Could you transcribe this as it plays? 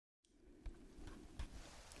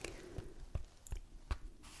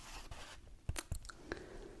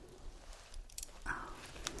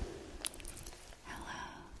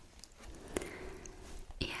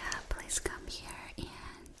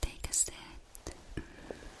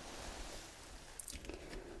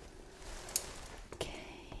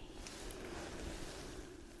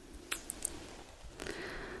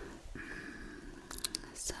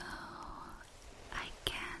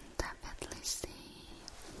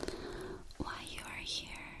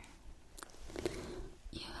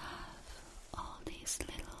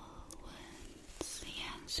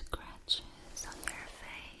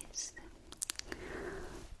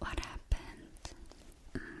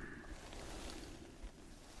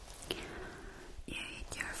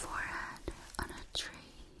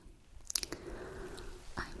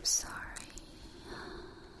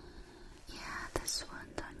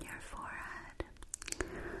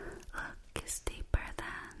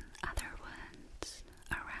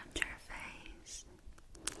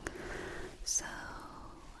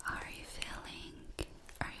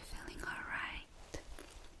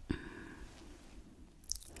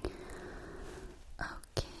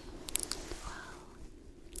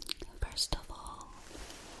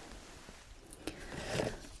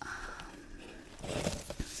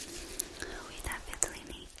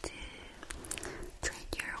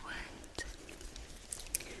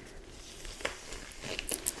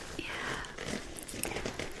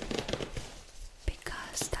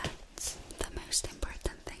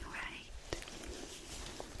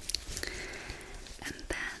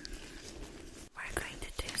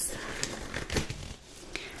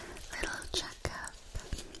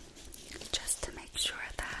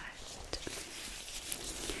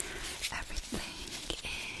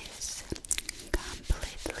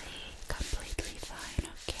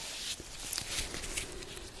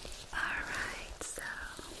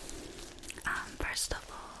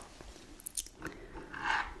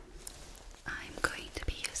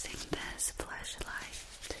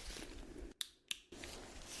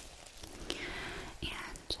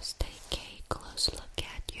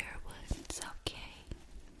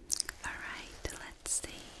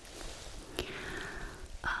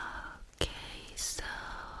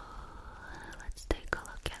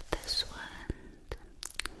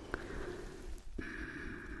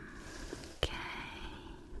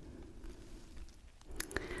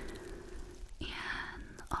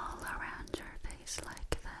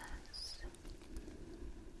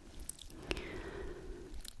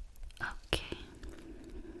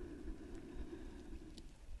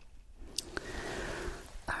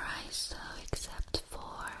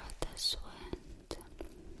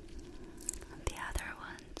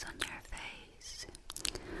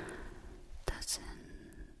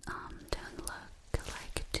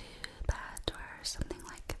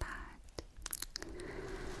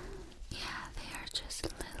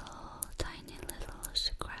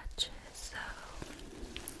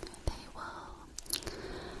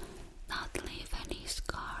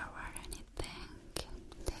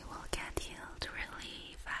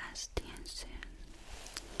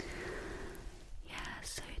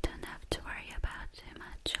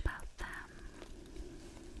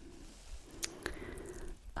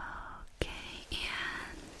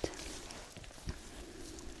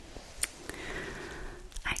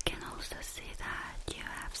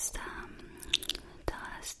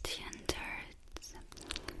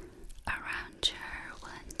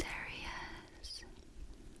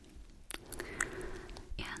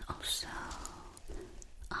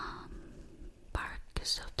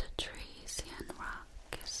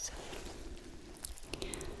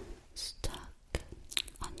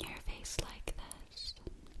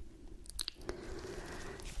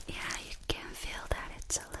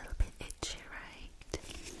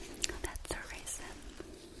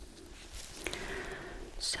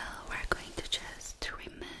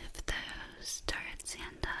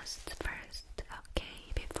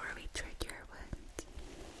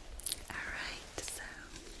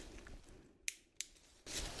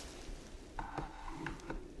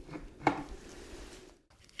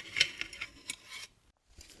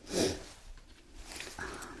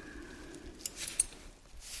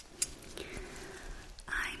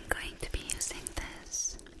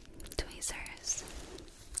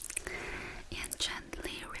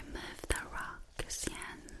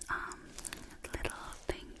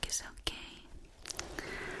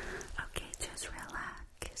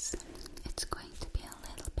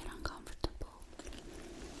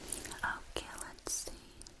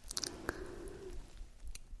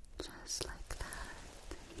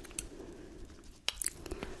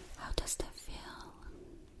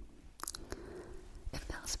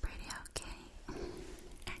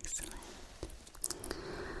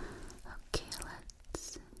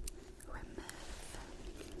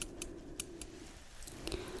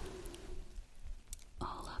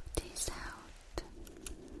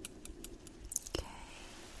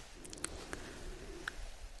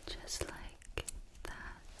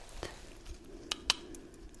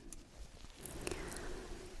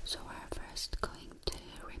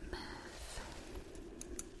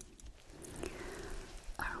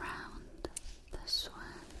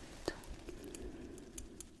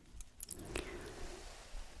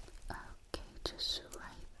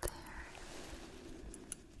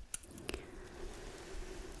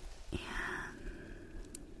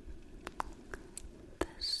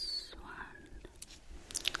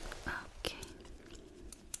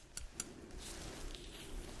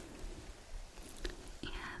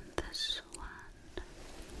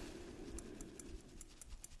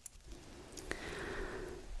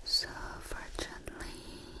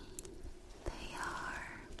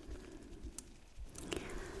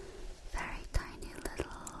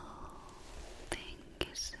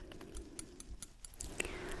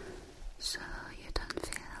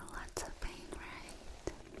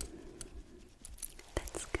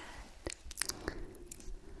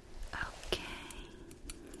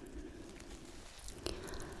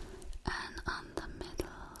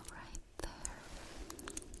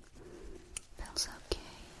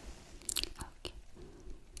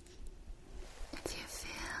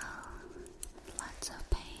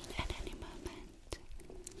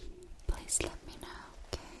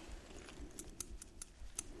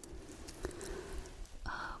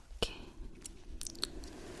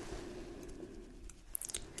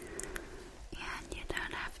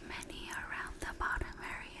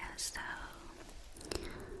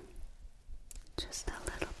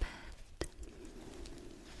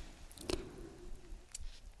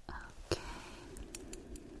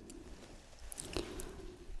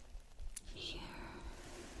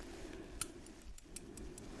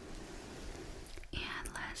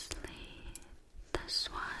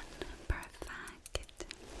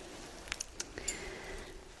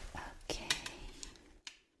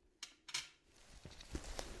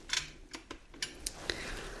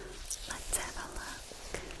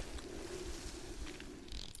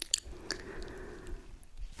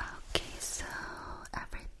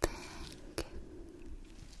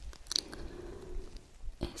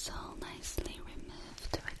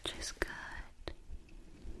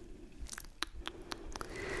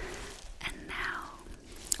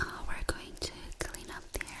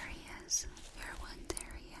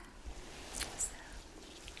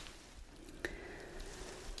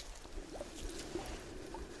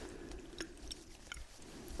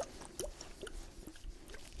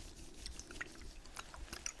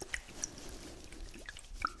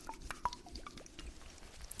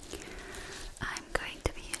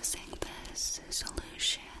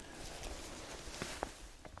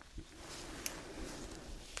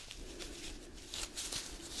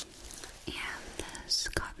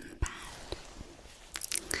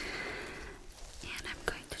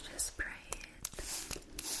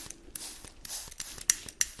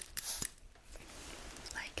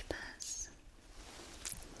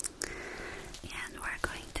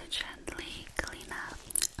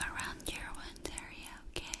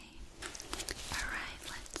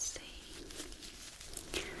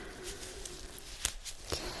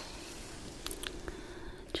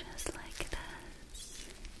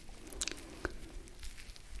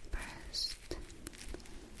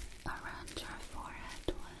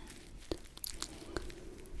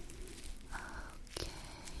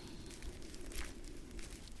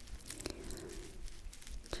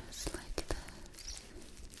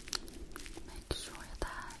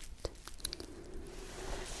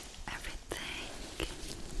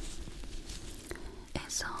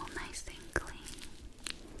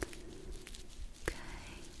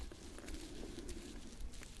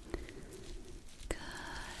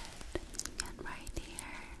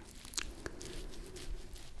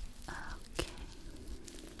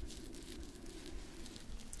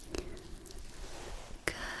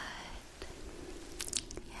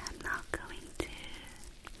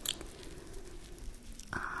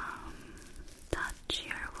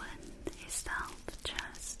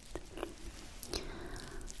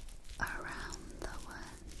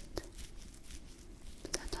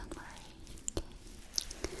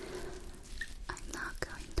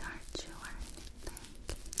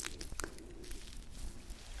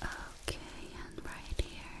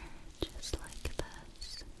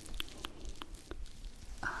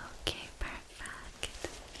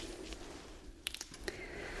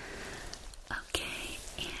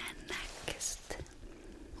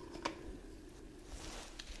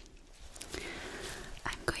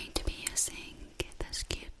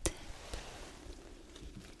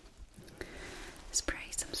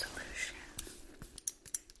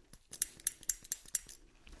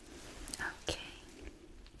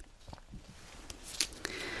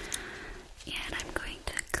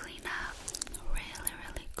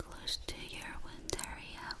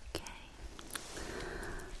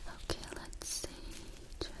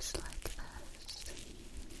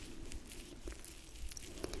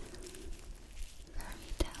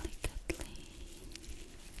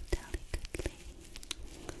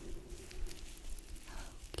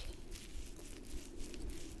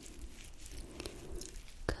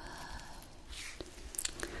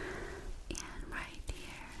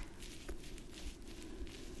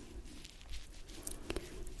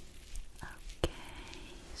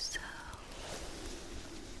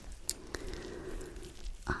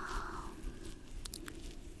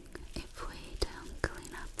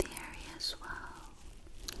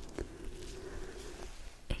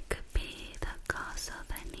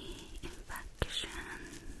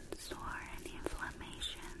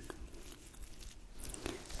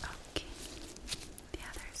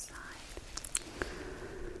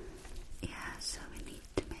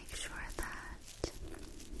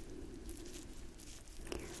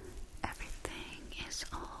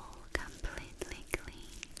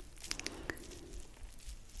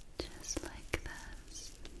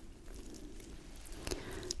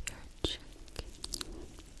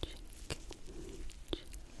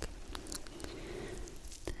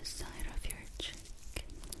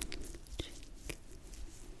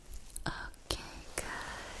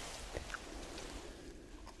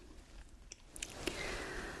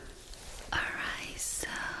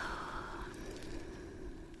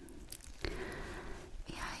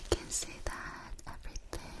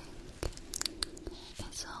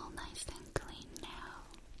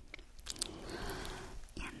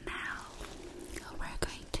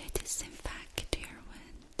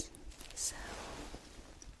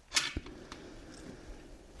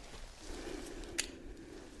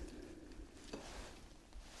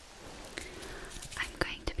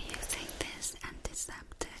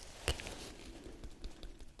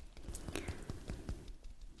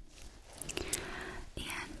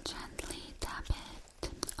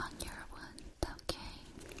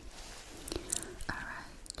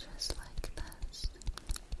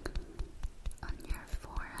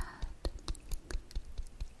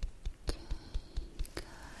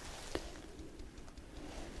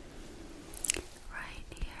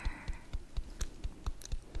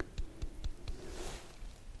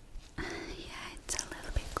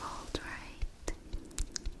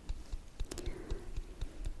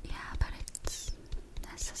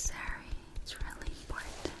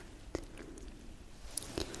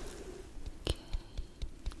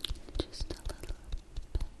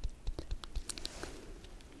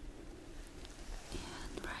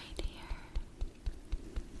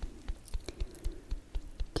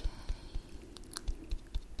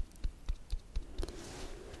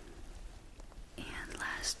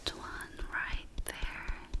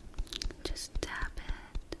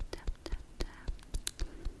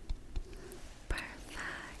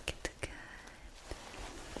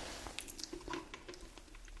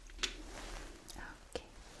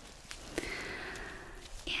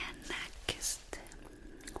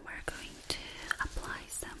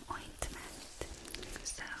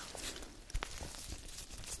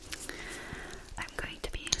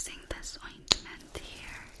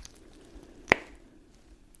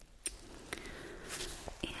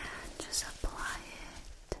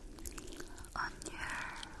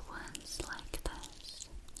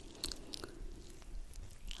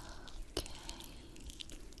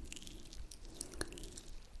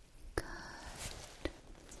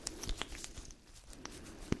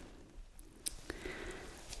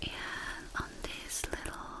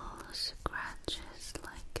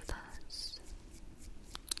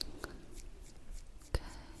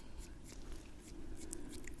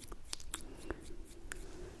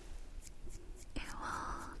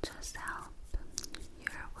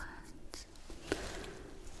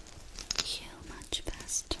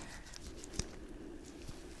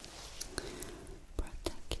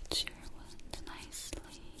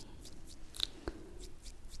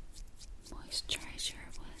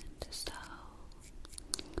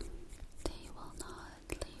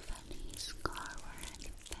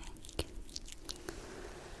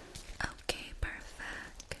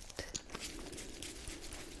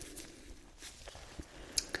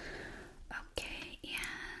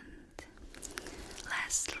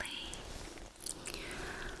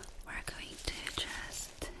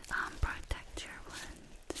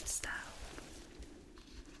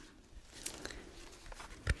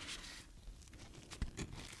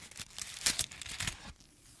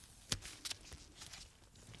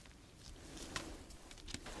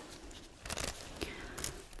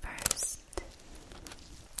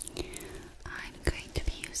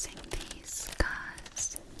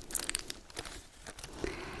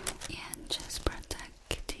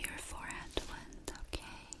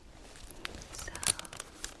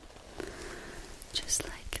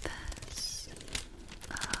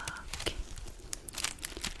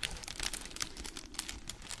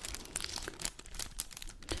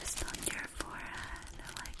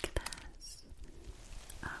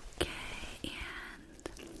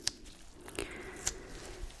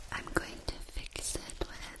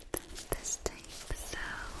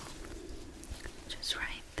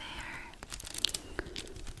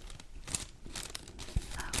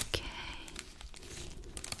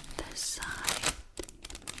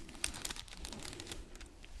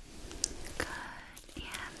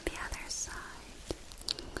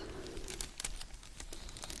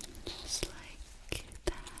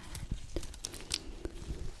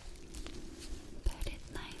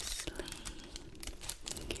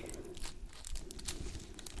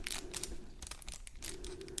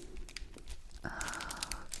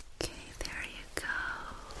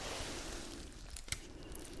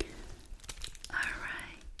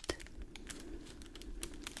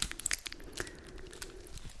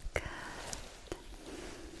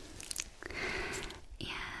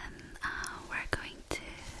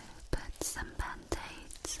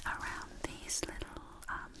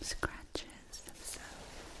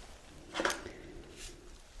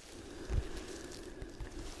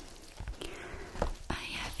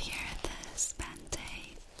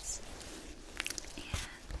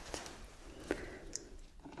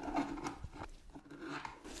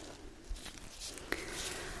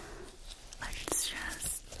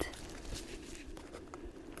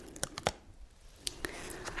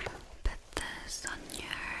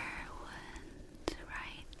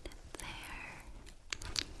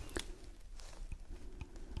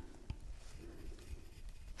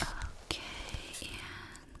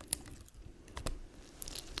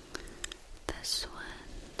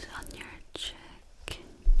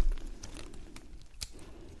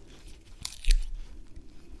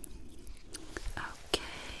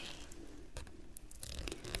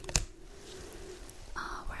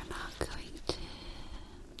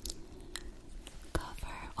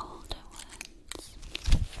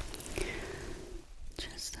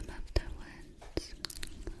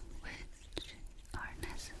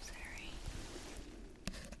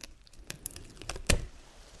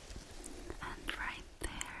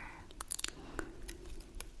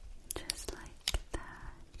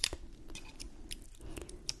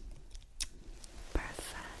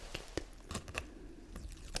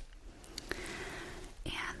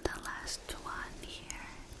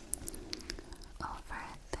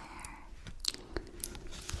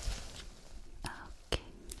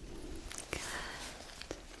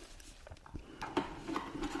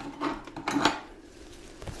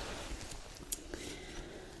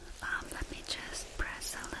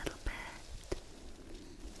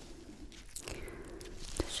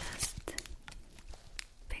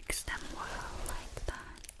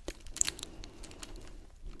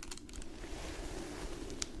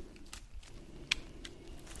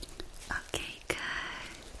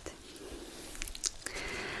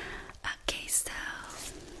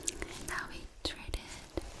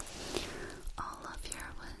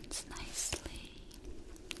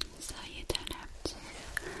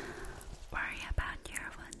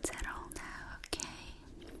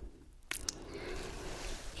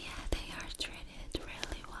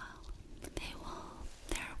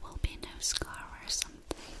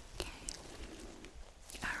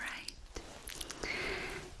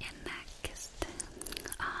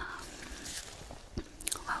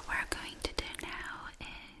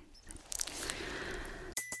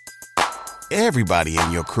Everybody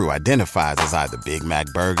in your crew identifies as either Big Mac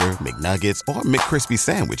Burger, McNuggets, or McCrispy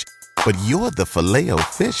Sandwich. But you're the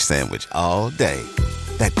Filet-O-Fish Sandwich all day.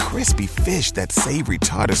 That crispy fish, that savory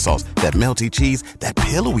tartar sauce, that melty cheese, that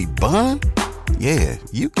pillowy bun. Yeah,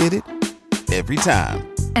 you get it. Every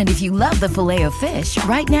time. And if you love the Filet-O-Fish,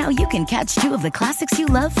 right now you can catch two of the classics you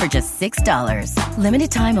love for just $6.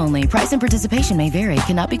 Limited time only. Price and participation may vary.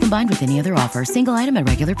 Cannot be combined with any other offer. Single item at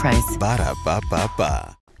regular price.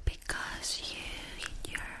 Ba-da-ba-ba-ba. Because you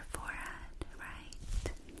hit your forehead,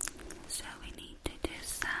 right? So we need to do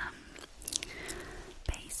some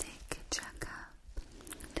basic checkup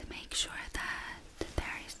to make sure that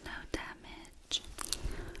there is no damage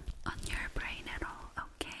on your brain at all,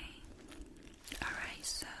 okay? Alright,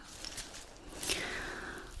 so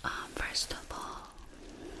first of all,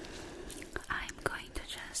 I'm going to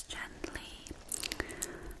just gently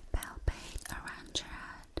palpate around your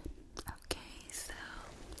head. Okay, so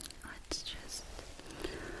let's just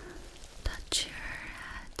touch your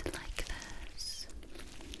head like this.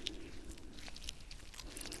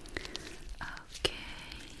 Okay.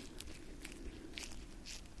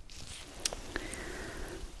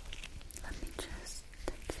 Let me just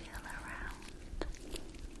feel around.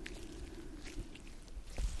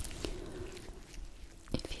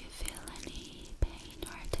 If you feel any pain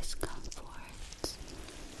or discomfort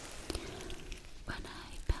when I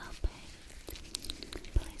palpate,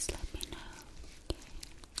 please let me know.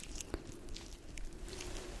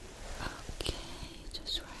 Okay,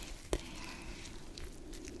 just right there.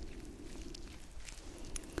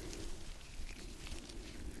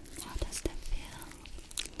 How does that feel?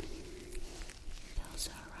 Feels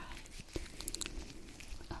alright.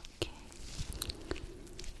 Okay.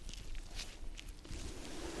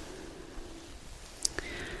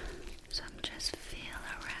 So I'm just feel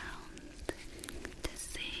around to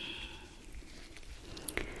see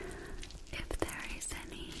if there is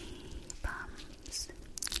any bumps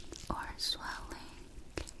or swelling,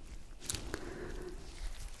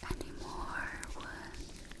 any more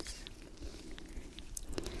wounds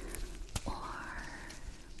or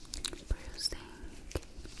bruising.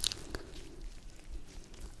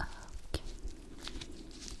 Okay.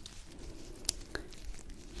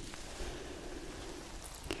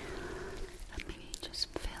 Let me just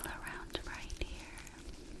feel around right here.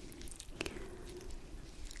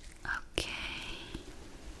 Okay,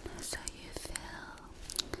 so you feel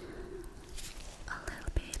a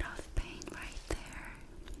little bit of pain right there.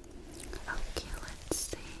 Okay, let's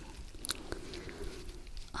see.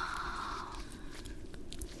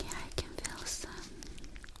 Yeah, I can feel some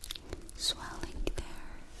swelling there.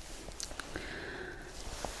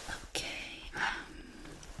 Okay, let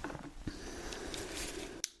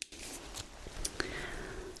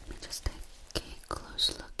me just take a close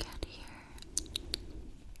look at here.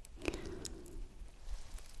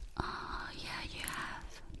 Yeah, you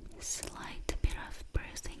have a slight bit of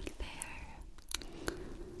bruising there.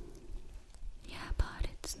 Yeah, but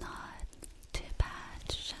it's not too bad,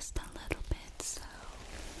 just a little bit, so.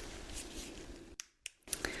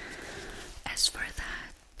 As for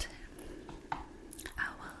that, I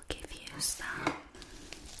will give you some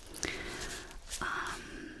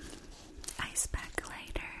ice pack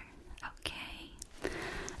later, okay?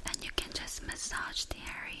 And you can just massage the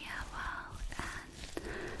area well, and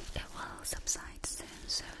it will subside soon,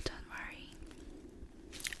 so don't worry.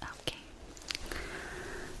 Okay,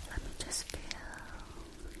 let me just feel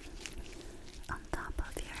on top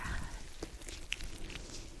of your head.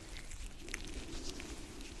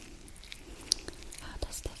 How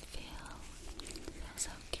does that feel? Feels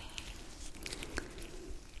okay?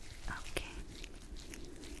 Okay.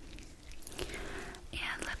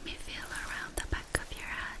 And let me feel around the back of your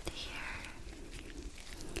head here.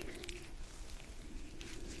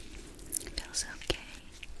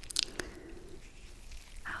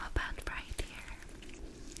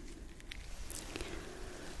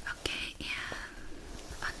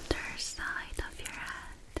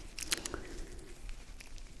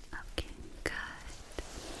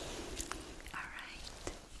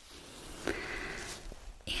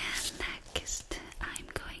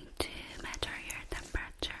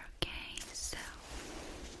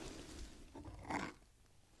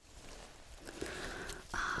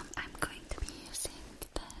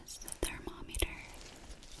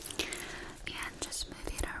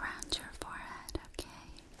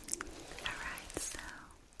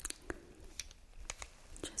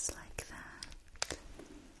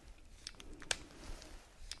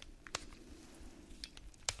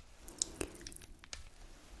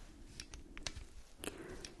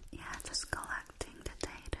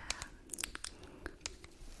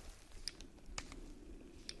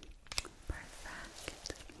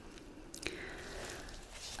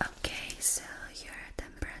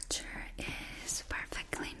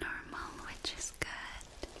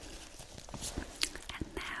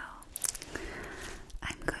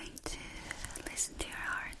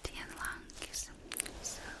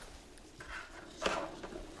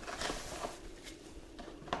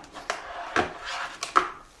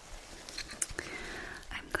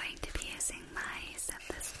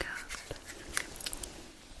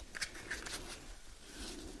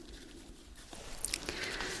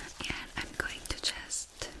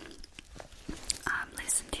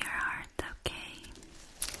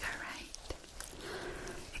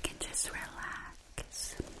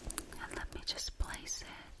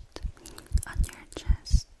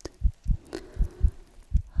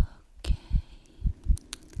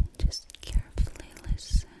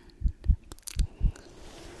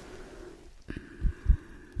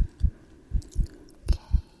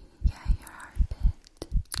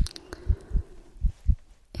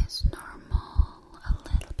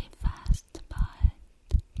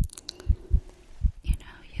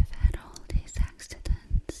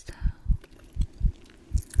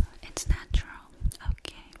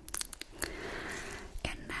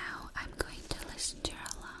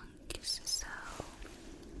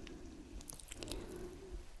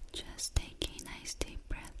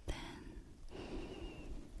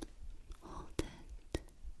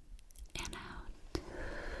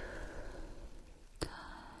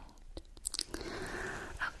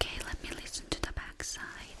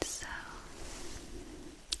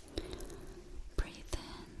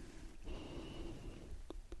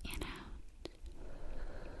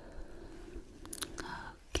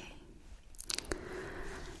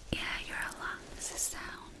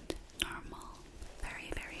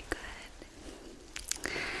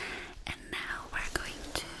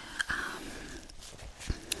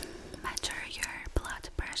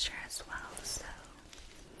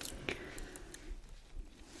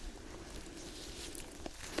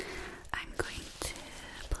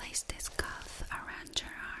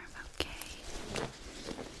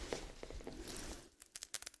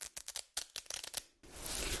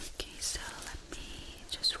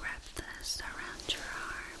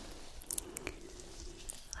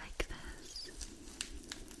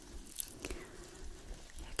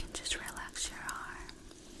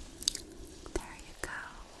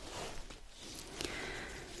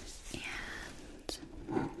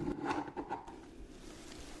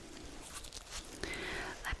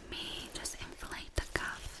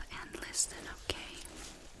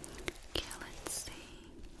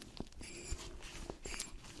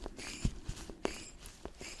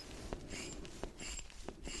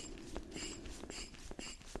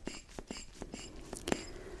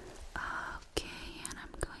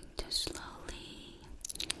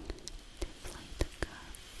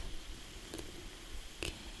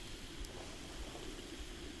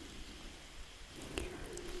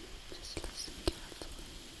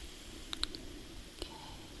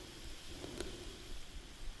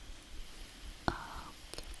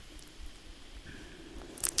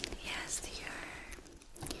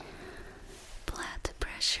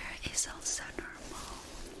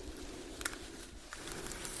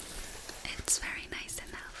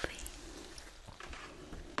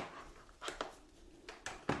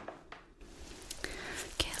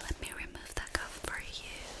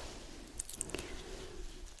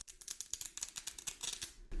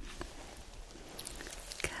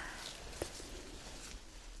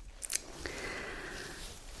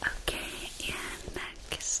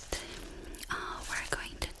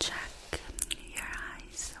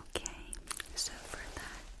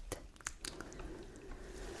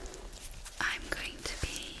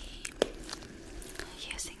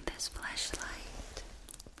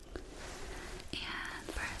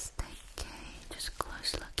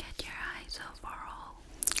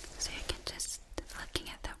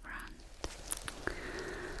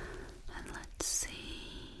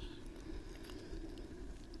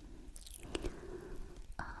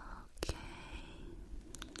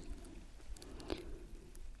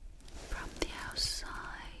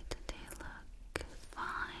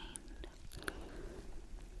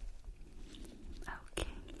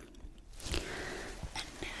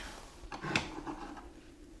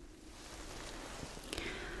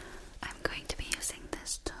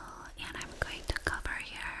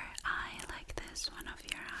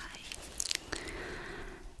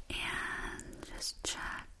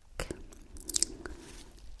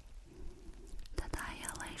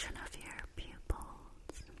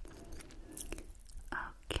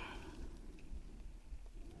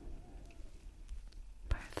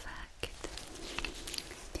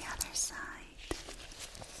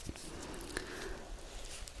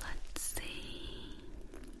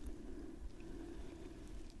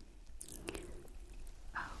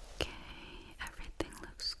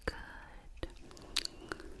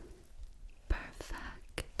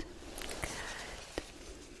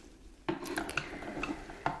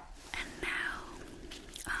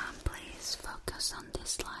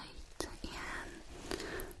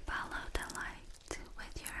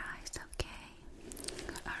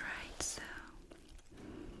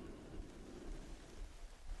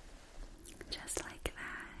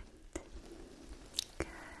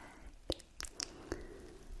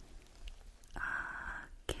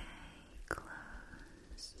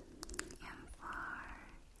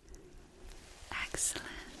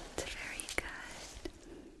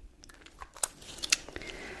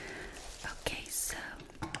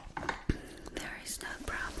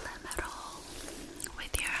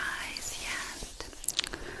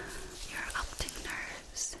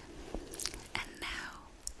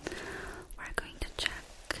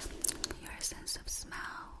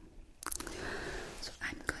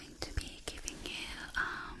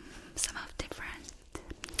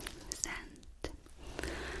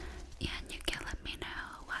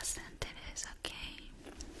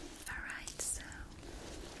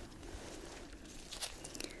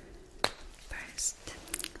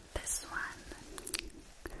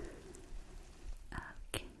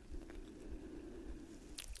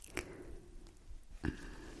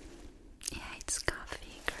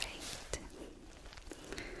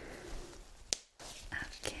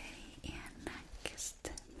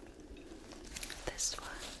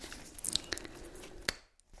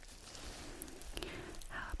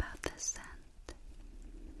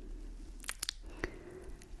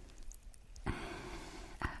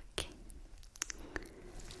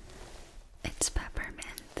 It's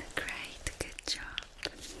peppermint. Great, good job.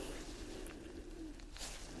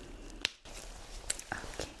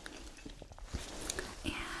 Okay.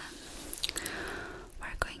 And we're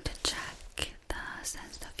going to check the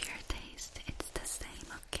sense of your taste. It's the same,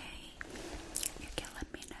 okay? You can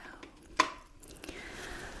let me know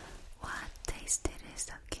what taste it is,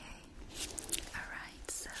 okay?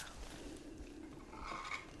 Alright, so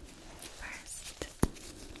first,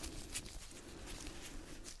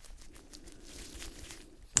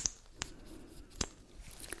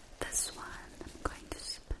 this one, I'm going to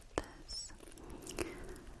spit this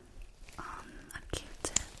on a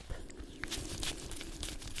Q-tip.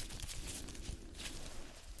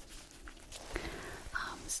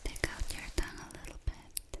 Stick out your tongue a little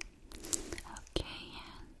bit. Okay,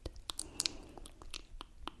 and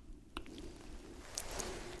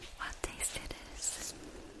what taste it is?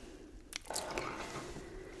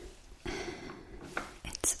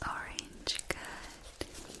 It's orange, good.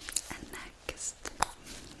 And next,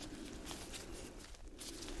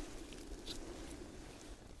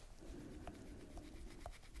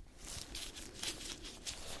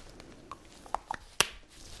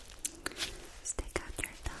 stick out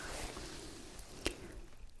your tongue.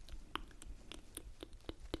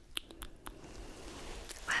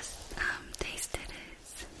 What taste it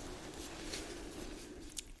is?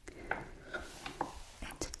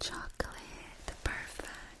 It's chocolate.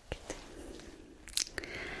 Perfect.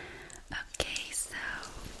 Okay, so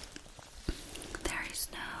there is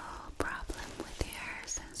no problem with your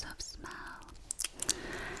sense of smell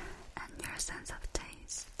and your sense of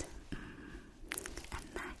taste. And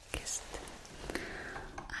next,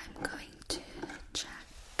 I'm going to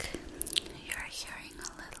check your hearing a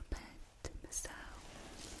little bit. So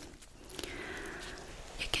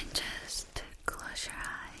you can just close your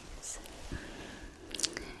eyes,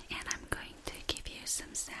 and I'm going to give you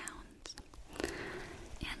some sounds,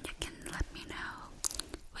 and you can let me know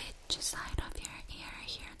which side of your ear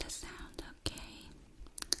hear the sound, okay?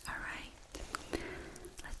 Alright,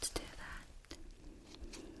 let's do that.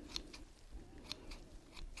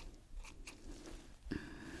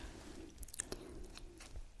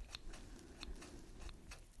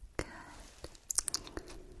 Good.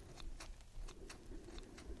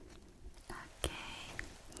 Okay.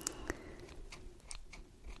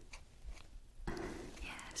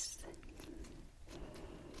 Yes.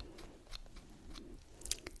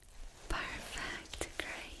 Perfect.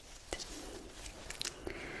 Great.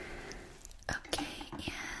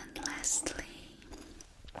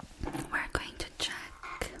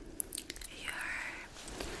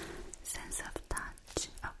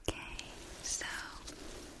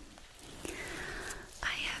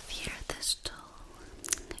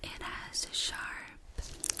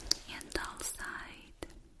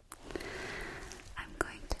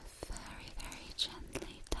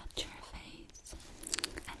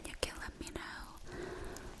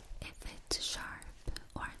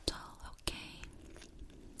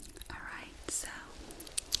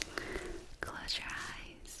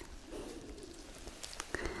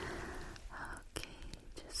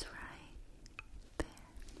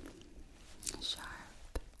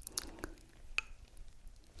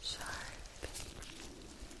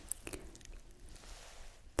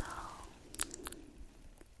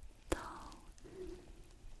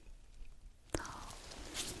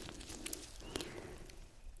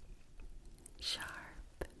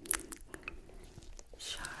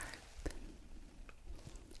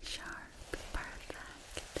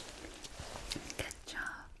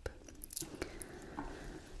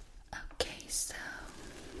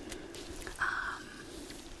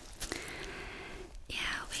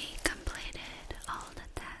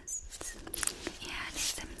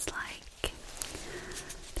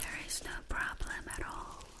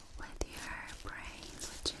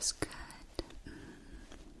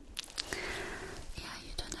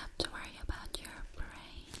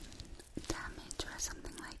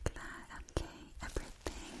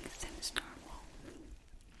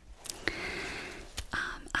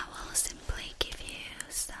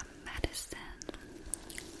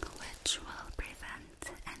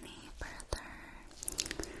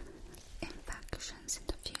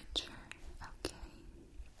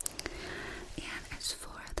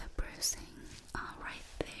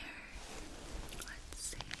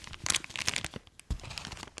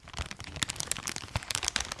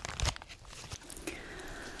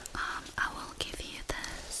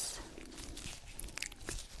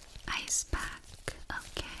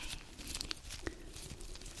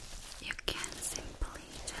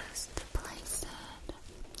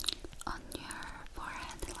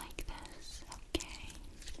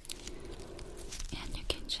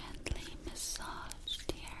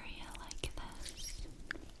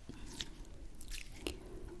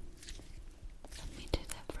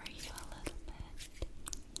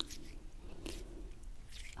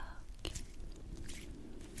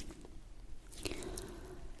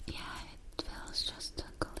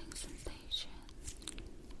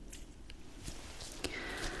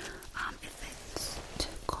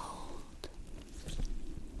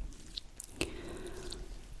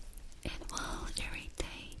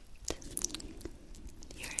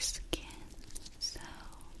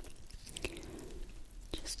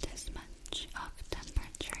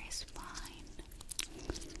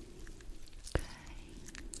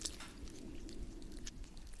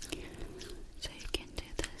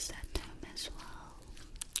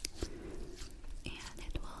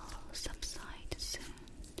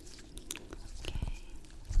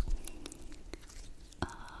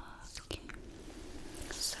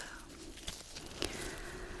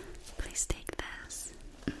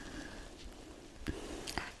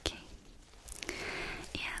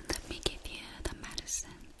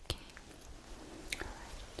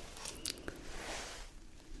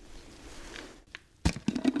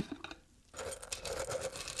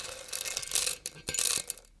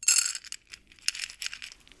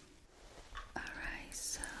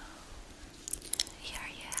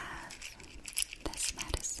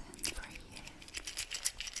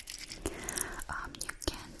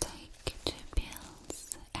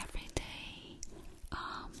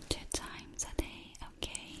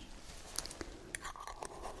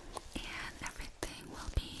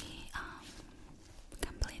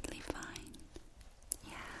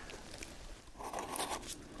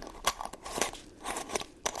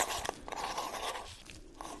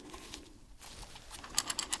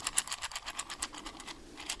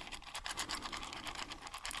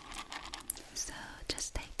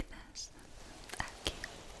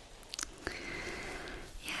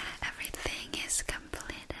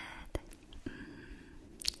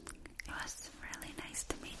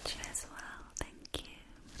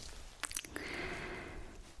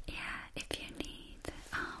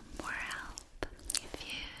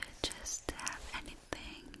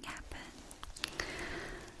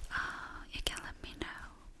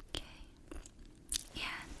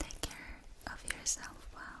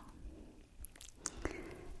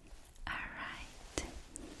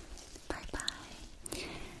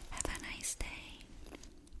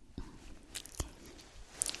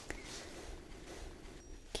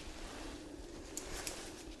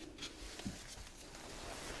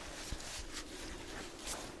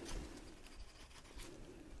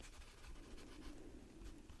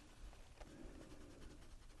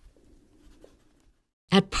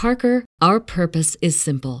 At Parker, our purpose is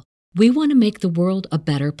simple. We want to make the world a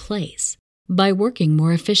better place by working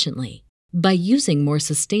more efficiently, by using more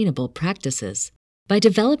sustainable practices, by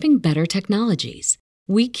developing better technologies.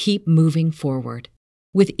 We keep moving forward.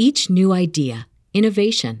 With each new idea,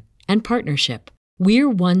 innovation, and partnership, we're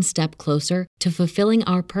one step closer to fulfilling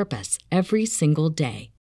our purpose every single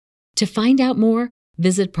day. To find out more,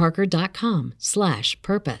 visit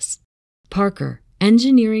parker.com/purpose. Parker,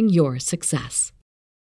 engineering your success.